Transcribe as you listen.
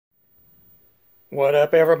What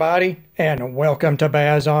up, everybody, and welcome to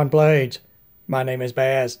Baz on Blades. My name is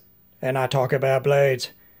Baz, and I talk about blades.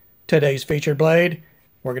 Today's featured blade,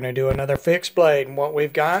 we're going to do another fixed blade, and what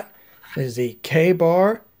we've got is the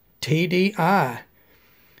K-Bar TDI.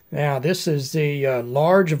 Now, this is the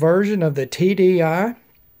large version of the TDI.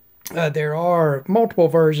 There are multiple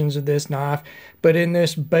versions of this knife, but in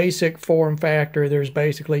this basic form factor, there's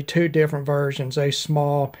basically two different versions, a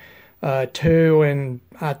small 2 and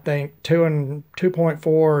I think 2.4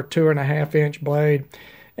 or 2.5 inch blade,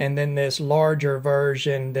 and then this larger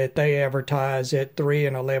version that they advertise at 3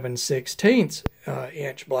 and 11/16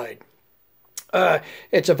 inch blade.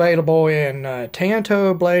 It's available in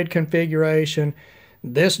Tanto blade configuration,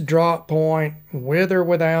 this drop point with or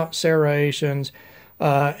without serrations,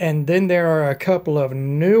 and then there are a couple of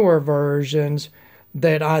newer versions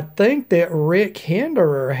that I think that Rick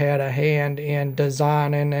Hinderer had a hand in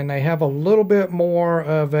designing, and they have a little bit more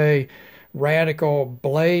of a radical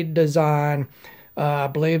blade design. I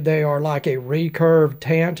believe they are like a recurved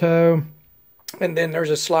Tanto, and then there's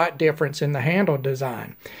a slight difference in the handle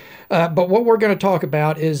design. But what we're going to talk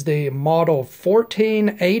about is the model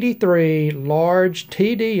 1483 large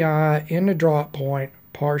TDI in the drop point,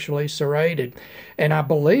 partially serrated, and I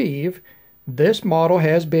believe this model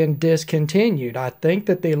has been discontinued. I think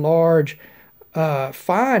that the large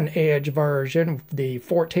fine edge version, the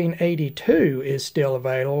 1482, is still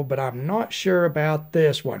available, but I'm not sure about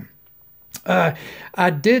this one. I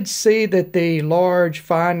did see that the large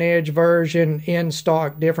fine edge version in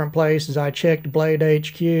stock different places. I checked Blade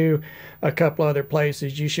HQ, a couple other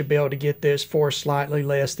places. You should be able to get this for slightly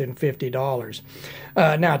less than $50.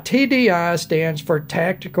 Now, TDI stands for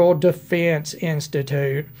Tactical Defense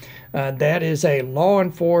Institute. That is a law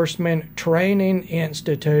enforcement training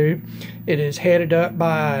institute. It is headed up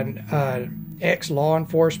by an ex-law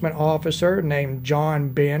enforcement officer named John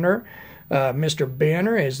Benner. Mr.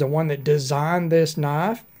 Benner is the one that designed this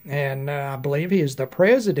knife, and I believe he is the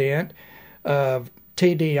president of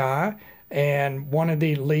TDI and one of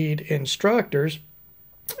the lead instructors.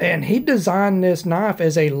 And he designed this knife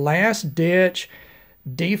as a last-ditch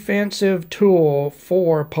defensive tool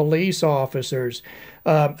for police officers.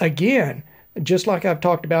 Again, just like I've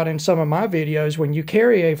talked about in some of my videos, when you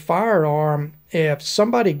carry a firearm, if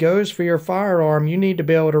somebody goes for your firearm, you need to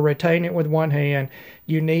be able to retain it with one hand.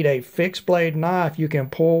 You need a fixed blade knife you can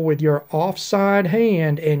pull with your offside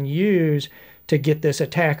hand and use to get this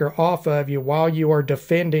attacker off of you while you are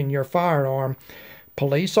defending your firearm.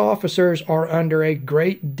 Police officers are under a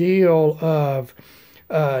great deal of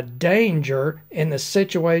danger in the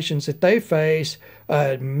situations that they face.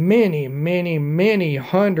 Many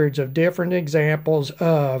hundreds of different examples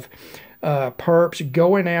of perps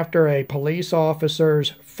going after a police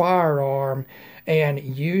officer's firearm and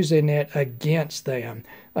using it against them.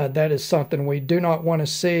 That is something we do not want to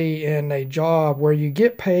see in a job where you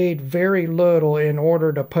get paid very little in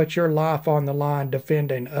order to put your life on the line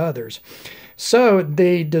defending others. So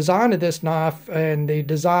the design of this knife and the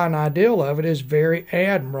design ideal of it is very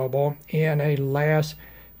admirable in a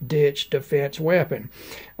last-ditch defense weapon.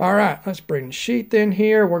 All right, let's bring the sheath in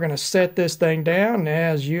here. We're going to set this thing down.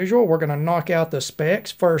 As usual, we're going to knock out the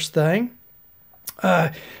specs first thing.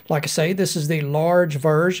 Like I say, this is the large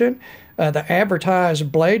version. The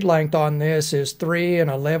advertised blade length on this is 3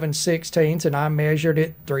 and 11/16, and I measured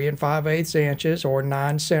it 3 5/8 inches or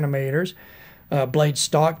 9 centimeters. Blade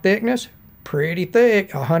stock thickness, pretty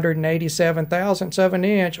thick, 187 thousandths of an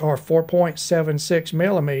inch or 4.76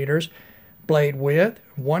 millimeters. Blade width,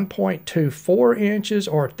 1.24 inches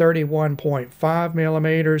or 31.5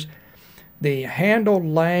 millimeters. The handle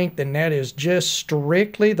length, and that is just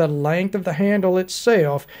strictly the length of the handle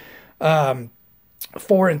itself, 4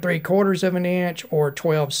 3/4 of an inch or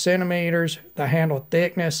 12 centimeters. The handle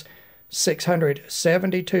thickness,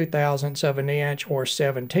 672 thousandths of an inch or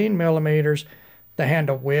 17 millimeters. The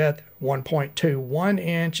handle width, 1.21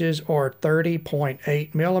 inches or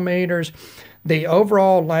 30.8 millimeters. The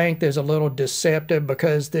overall length is a little deceptive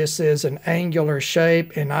because this is an angular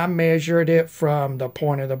shape, and I measured it from the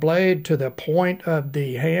point of the blade to the point of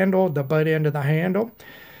the handle, the butt end of the handle.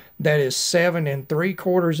 That is 7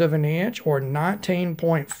 3/4 of an inch or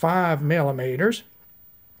 19.5 millimeters.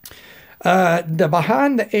 The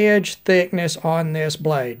behind the edge thickness on this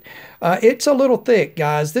blade, it's a little thick,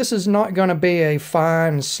 guys. This is not going to be a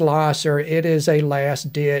fine slicer. It is a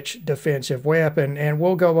last ditch defensive weapon, and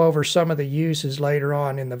we'll go over some of the uses later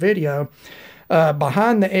on in the video.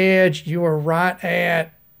 Behind the edge, you are right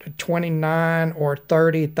at 29 or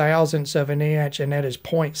 30 thousandths of an inch, and that is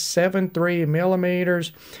 0.73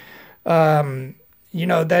 millimeters. You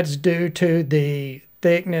know, that's due to the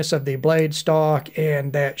thickness of the blade stock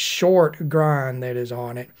and that short grind that is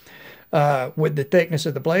on it. With the thickness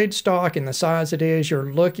of the blade stock and the size it is,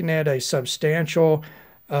 you're looking at a substantial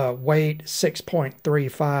weight,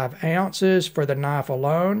 6.35 ounces for the knife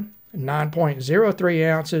alone, 9.03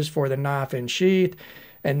 ounces for the knife in sheath,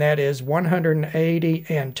 and that is 180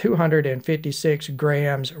 and 256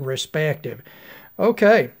 grams respective.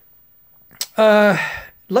 Okay,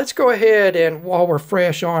 let's go ahead and, while we're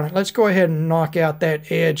fresh on it, let's go ahead and knock out that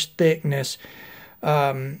edge thickness.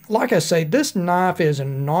 Like I say, this knife is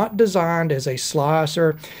not designed as a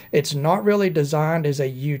slicer. It's not really designed as a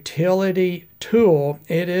utility tool.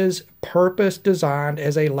 It is purpose designed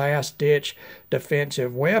as a last-ditch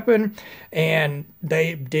defensive weapon, and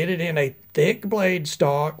they did it in a thick blade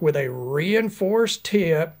stock with a reinforced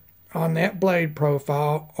tip on that blade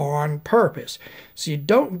profile on purpose. So you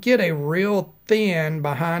don't get a real thin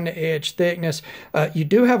behind the edge thickness. You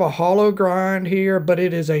do have a hollow grind here, but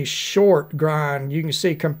it is a short grind. You can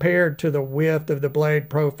see compared to the width of the blade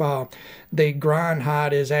profile, the grind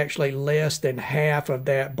height is actually less than half of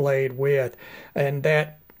that blade width, and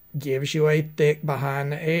that gives you a thick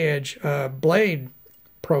behind the edge blade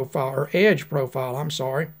profile, or edge profile, I'm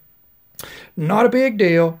sorry. Not a big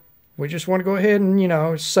deal. We just want to go ahead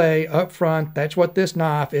and, say up front, that's what this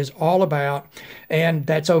knife is all about, and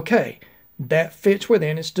that's okay. That fits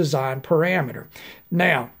within its design parameter.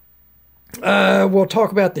 Now, we'll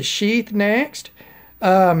talk about the sheath next.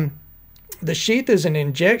 The sheath is an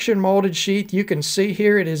injection molded sheath. You can see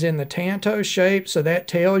here it is in the Tanto shape, so that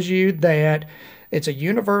tells you that it's a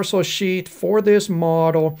universal sheath for this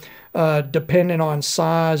model, depending on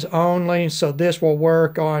size only. So this will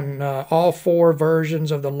work on all 4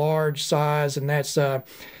 versions of the large size, and that's the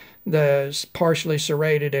partially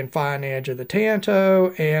serrated and fine edge of the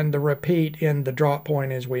Tanto, and the repeat in the drop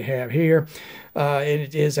point as we have here.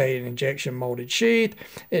 It is an injection molded sheath.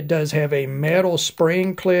 It does have a metal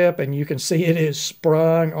spring clip, and you can see it is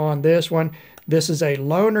sprung on this one. This is a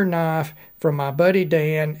loaner knife from my buddy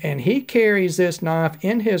Dan, and he carries this knife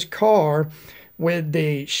in his car with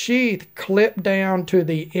the sheath clipped down to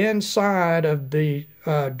the inside of the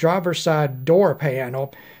driver's side door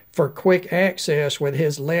panel for quick access with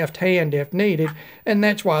his left hand if needed, and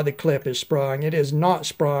that's why the clip is sprung. It is not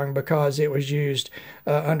sprung because it was used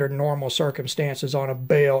under normal circumstances on a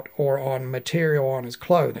belt or on material on his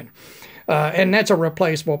clothing. And that's a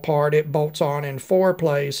replaceable part. It bolts on in 4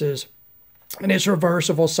 places, and it's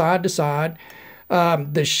reversible side to side.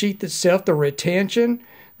 The sheath itself, the retention,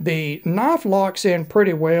 the knife locks in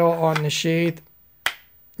pretty well on the sheath.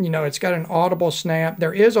 It's got an audible snap.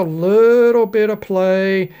 There is a little bit of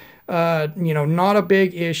play, not a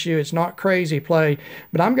big issue. It's not crazy play.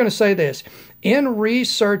 But I'm going to say this. In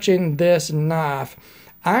researching this knife,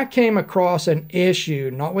 I came across an issue,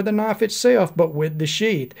 not with the knife itself, but with the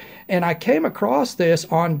sheath. And I came across this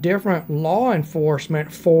on different law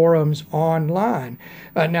enforcement forums online.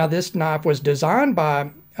 Now, this knife was designed by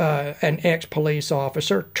an ex-police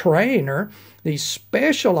officer, trainer. He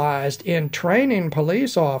specialized in training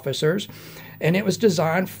police officers, and it was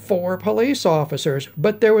designed for police officers.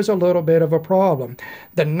 But there was a little bit of a problem.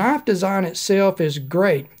 The knife design itself is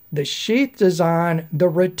great. The sheath design, the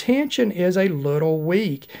retention is a little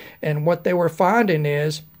weak. And what they were finding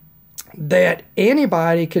is that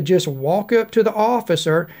anybody could just walk up to the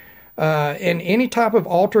officer in any type of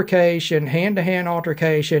altercation, hand-to-hand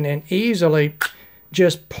altercation, and easily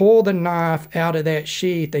just pull the knife out of that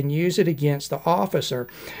sheath and use it against the officer.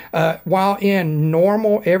 While in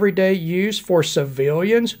normal, everyday use for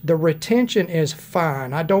civilians, the retention is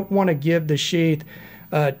fine. I don't want to give the sheath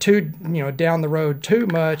down the road too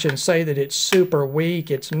much and say that it's super weak.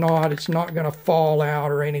 It's not going to fall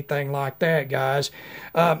out or anything like that, guys.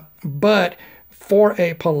 But for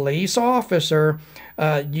a police officer,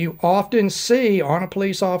 you often see on a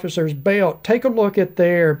police officer's belt, take a look at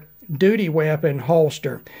their duty weapon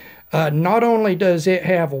holster. Not only does it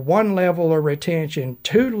have 1 level of retention,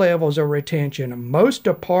 2 levels of retention. Most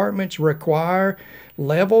departments require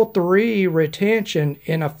level 3 retention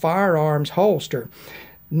in a firearms holster.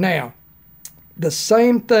 Now, the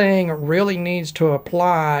same thing really needs to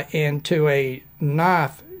apply into a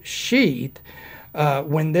knife sheath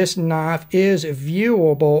when this knife is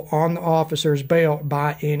viewable on the officer's belt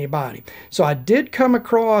by anybody. So I did come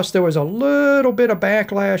across, there was a little bit of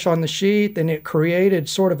backlash on the sheath, and it created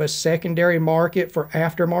sort of a secondary market for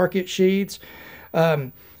aftermarket sheaths.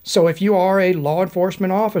 So if you are a law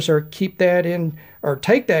enforcement officer, keep that in, or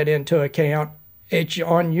take that into account. It's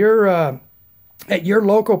on your at your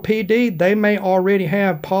local PD, they may already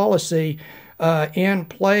have policy in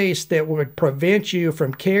place that would prevent you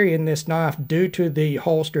from carrying this knife due to the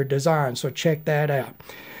holster design. So check that out.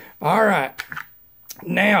 All right.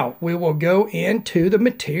 Now we will go into the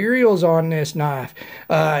materials on this knife.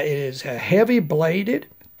 It is a heavy bladed,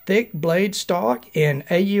 thick blade stock in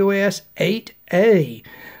AUS 8A.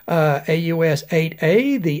 AUS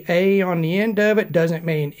 8A, the A on the end of it doesn't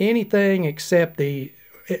mean anything except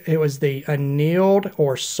it was the annealed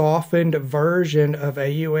or softened version of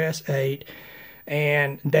AUS 8.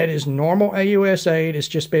 And that is normal AUS 8. It's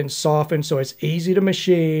just been softened so it's easy to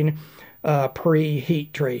machine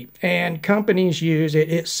pre-heat treat. And companies use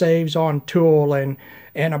it. It saves on tool and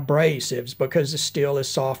abrasives because the steel is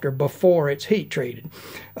softer before it's heat treated.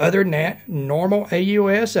 Other than that, normal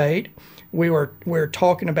AUS 8. We're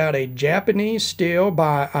talking about a Japanese steel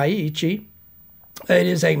by Aichi. It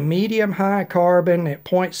is a medium high carbon at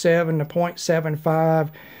 0.7 to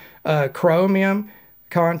 0.75. Chromium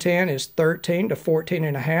content is 13 to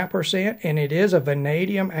 14.5%, and it is a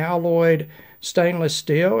vanadium alloyed stainless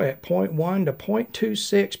steel at 0.1 to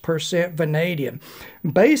 0.26% vanadium.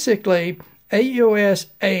 Basically, AUS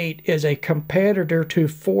 8 is a competitor to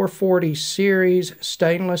 440 series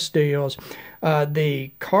stainless steels.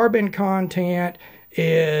 The carbon content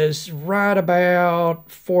is right about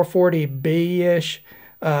 440B-ish.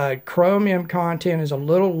 Chromium content is a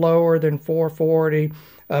little lower than 440,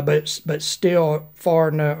 but still far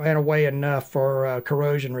and away enough for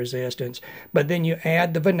corrosion resistance. But then you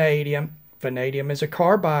add the vanadium. Vanadium is a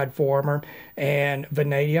carbide former, and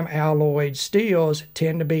vanadium alloyed steels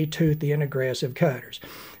tend to be toothy and aggressive cutters.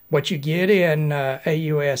 What you get in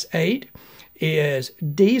AUS 8 is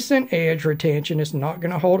decent edge retention. It's not going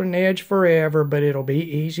to hold an edge forever, but it'll be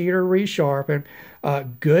easier to resharpen.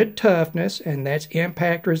 Good toughness, and that's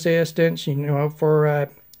impact resistance, for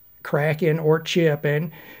cracking or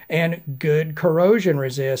chipping, and good corrosion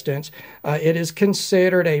resistance. It is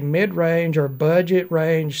considered a mid-range or budget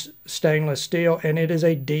range stainless steel, and it is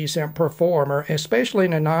a decent performer, especially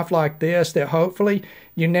in a knife like this that hopefully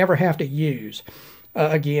you never have to use.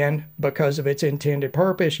 Again, because of its intended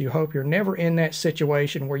purpose, you hope you're never in that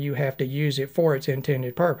situation where you have to use it for its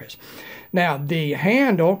intended purpose. Now, the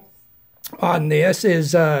handle on this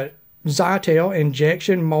is Zytel,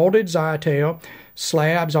 injection molded Zytel,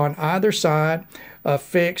 slabs on either side,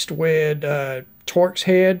 fixed with Torx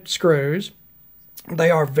head screws. They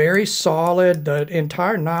are very solid. The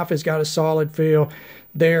entire knife has got a solid feel.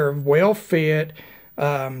 They're well fit.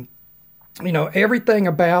 Everything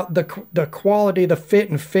about the quality, the fit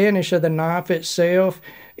and finish of the knife itself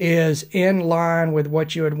is in line with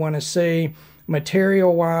what you would want to see.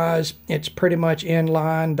 Material-wise, it's pretty much in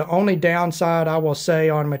line. The only downside I will say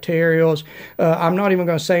on materials, I'm not even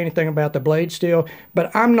going to say anything about the blade steel,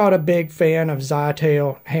 but I'm not a big fan of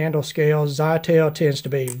Zytel handle scales. Zytel tends to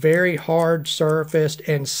be very hard surfaced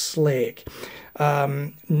and slick.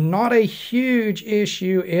 Not a huge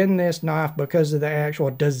issue in this knife because of the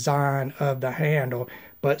actual design of the handle,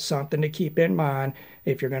 but something to keep in mind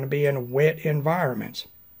if you're going to be in wet environments.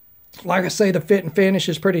 Like I say, the fit and finish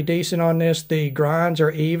is pretty decent on this. The grinds are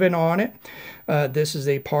even on it. This is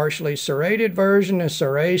the partially serrated version. The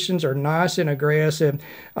serrations are nice and aggressive.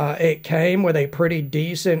 It came with a pretty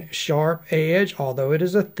decent sharp edge, although it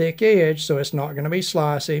is a thick edge, so it's not going to be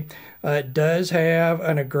slicey. It does have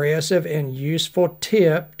an aggressive and useful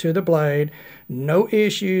tip to the blade. No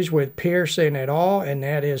issues with piercing at all, and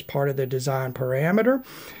that is part of the design parameter.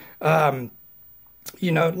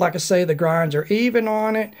 Like I say, the grinds are even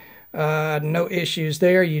on it. No issues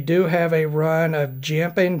there. You do have a run of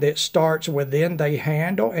jimping that starts within the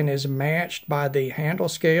handle and is matched by the handle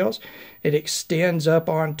scales. It extends up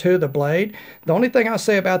onto the blade. The only thing I'll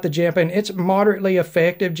say about the jimping, it's moderately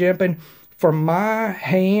effective jimping. For my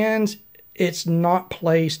hands, it's not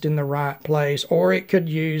placed in the right place, or it could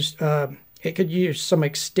use some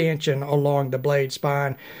extension along the blade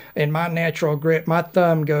spine. In my natural grip, my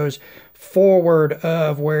thumb goes forward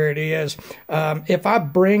of where it is. If I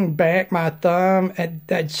bring back my thumb,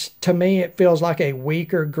 to me it feels like a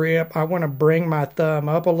weaker grip. I want to bring my thumb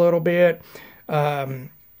up a little bit. And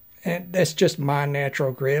that's just my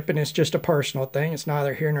natural grip, and it's just a personal thing. It's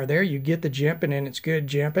neither here nor there. You get the jimping, and it's good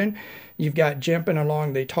jimping. You've got jimping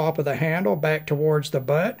along the top of the handle back towards the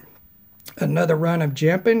butt. Another run of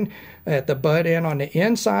jimping at the butt end on the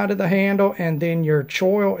inside of the handle, and then your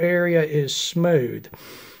choil area is smooth.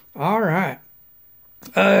 All right.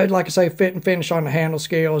 Like I say, fit and finish on the handle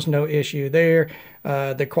scales, no issue there.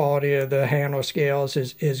 The quality of the handle scales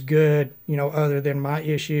is good, other than my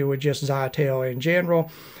issue with just Zytel in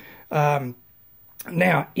general.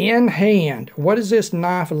 Now, in hand, what is this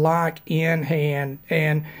knife like in hand?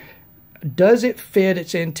 And does it fit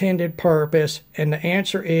its intended purpose? And the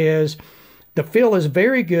answer is the feel is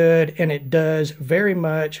very good, and it does very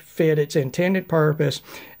much fit its intended purpose.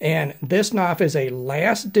 And this knife is a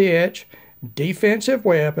last-ditch defensive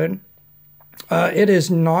weapon. It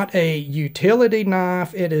is not a utility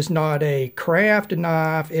knife. It is not a craft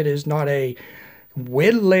knife. It is not a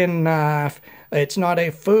whittling knife. It's not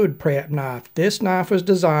a food prep knife. This knife was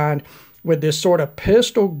designed with this sort of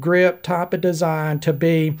pistol grip type of design to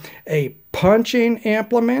be a punching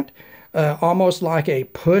implement, almost like a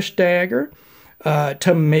push dagger.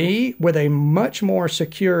 To me, with a much more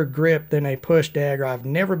secure grip than a push dagger. I've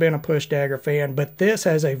never been a push dagger fan, but this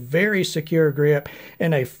has a very secure grip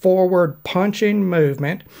and a forward punching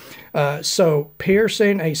movement. So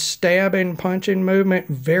piercing, a stabbing, punching movement,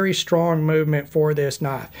 very strong movement for this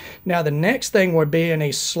knife. Now the next thing would be in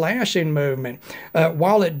a slashing movement.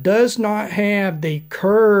 While it does not have the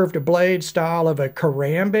curved blade style of a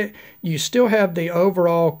karambit, you still have the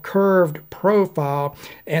overall curved profile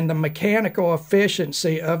and the mechanical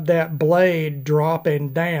efficiency of that blade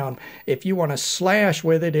dropping down. If you want to slash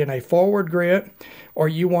with it in a forward grip, or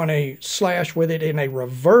you want to slash with it in a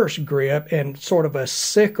reverse grip and sort of a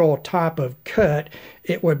sickle type of cut,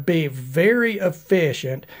 it would be very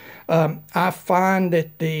efficient. I find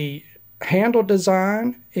that the handle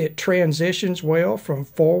design, it transitions well from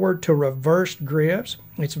forward to reverse grips.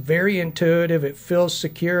 It's very intuitive. It feels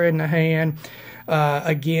secure in the hand.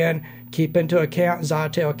 Again, keep into account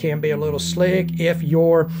Zytel can be a little slick. If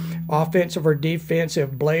your offensive or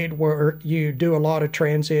defensive blade work, you do a lot of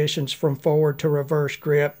transitions from forward to reverse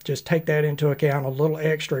grip. Just take that into account. A little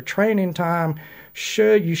extra training time,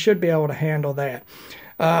 you should be able to handle that.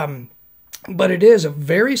 But it is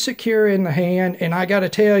very secure in the hand, and I got to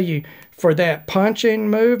tell you, for that punching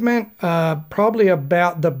movement, probably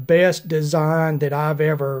about the best design that I've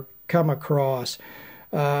ever come across.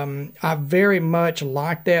 I very much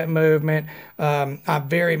like that movement. I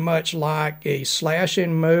very much like a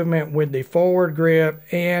slashing movement with the forward grip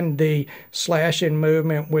and the slashing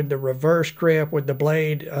movement with the reverse grip with the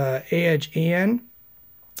blade edge in.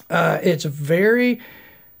 It's very,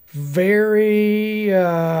 very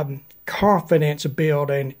confidence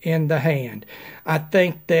building in the hand. I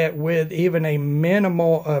think that with even a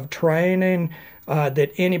minimal of training,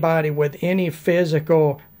 that anybody with any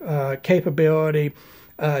physical capability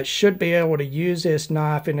should be able to use this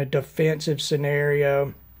knife in a defensive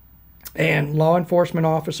scenario. And law enforcement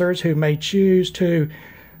officers who may choose to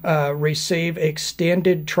receive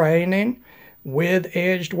extended training with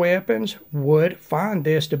edged weapons would find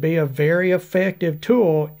this to be a very effective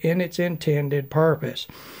tool in its intended purpose.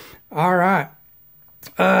 All right.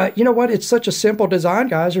 You know what? It's such a simple design,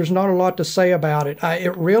 guys. There's not a lot to say about it.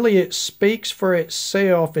 It speaks for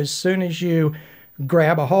itself as soon as you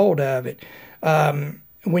grab a hold of it.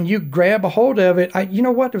 When you grab a hold of it, you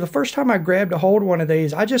know what? The first time I grabbed a hold of one of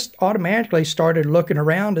these, I just automatically started looking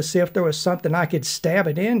around to see if there was something I could stab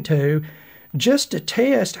it into just to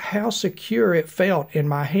test how secure it felt in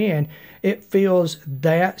my hand. It feels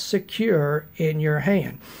that secure in your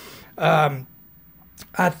hand.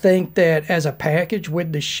 I think that as a package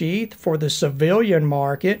with the sheath for the civilian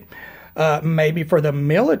market, maybe for the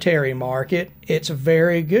military market, it's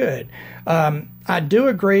very good. I do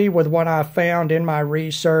agree with what I found in my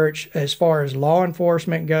research as far as law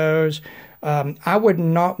enforcement goes. I would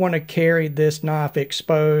not want to carry this knife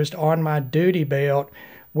exposed on my duty belt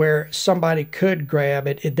where somebody could grab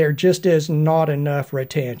it. There just is not enough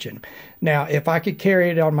retention. Now, if I could carry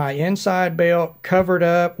it on my inside belt, covered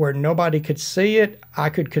up where nobody could see it, I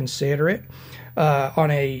could consider it. On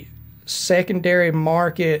a secondary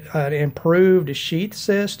market, improved sheath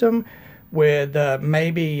system with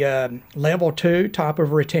maybe level 2 type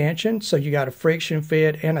of retention, so you got a friction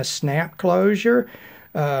fit and a snap closure,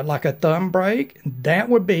 like a thumb brake, that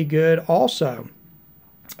would be good also.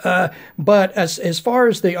 But as far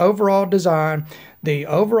as the overall design, the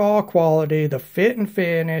overall quality, the fit and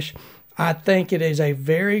finish, I think it is a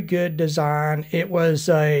very good design. It was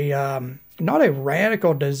not a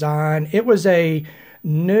radical design. It was a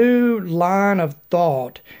new line of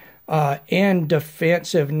thought in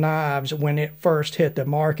defensive knives when it first hit the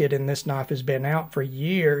market, and this knife has been out for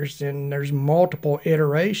years, and there's multiple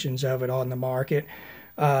iterations of it on the market.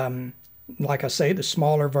 Like I say, the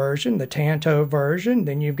smaller version, the Tanto version,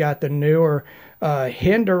 then you've got the newer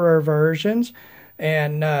Hinderer versions,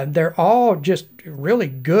 and they're all just really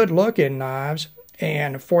good looking knives,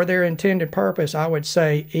 and for their intended purpose, I would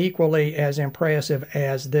say equally as impressive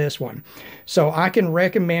as this one. So I can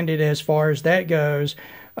recommend it as far as that goes,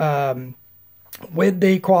 with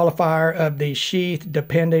the qualifier of the sheath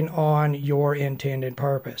depending on your intended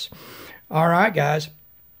purpose. All right, guys.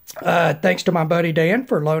 Thanks to my buddy Dan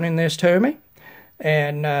for loaning this to me.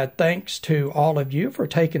 And thanks to all of you for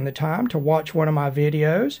taking the time to watch one of my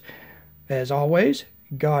videos. As always,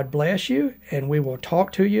 God bless you, and we will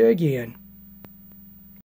talk to you again.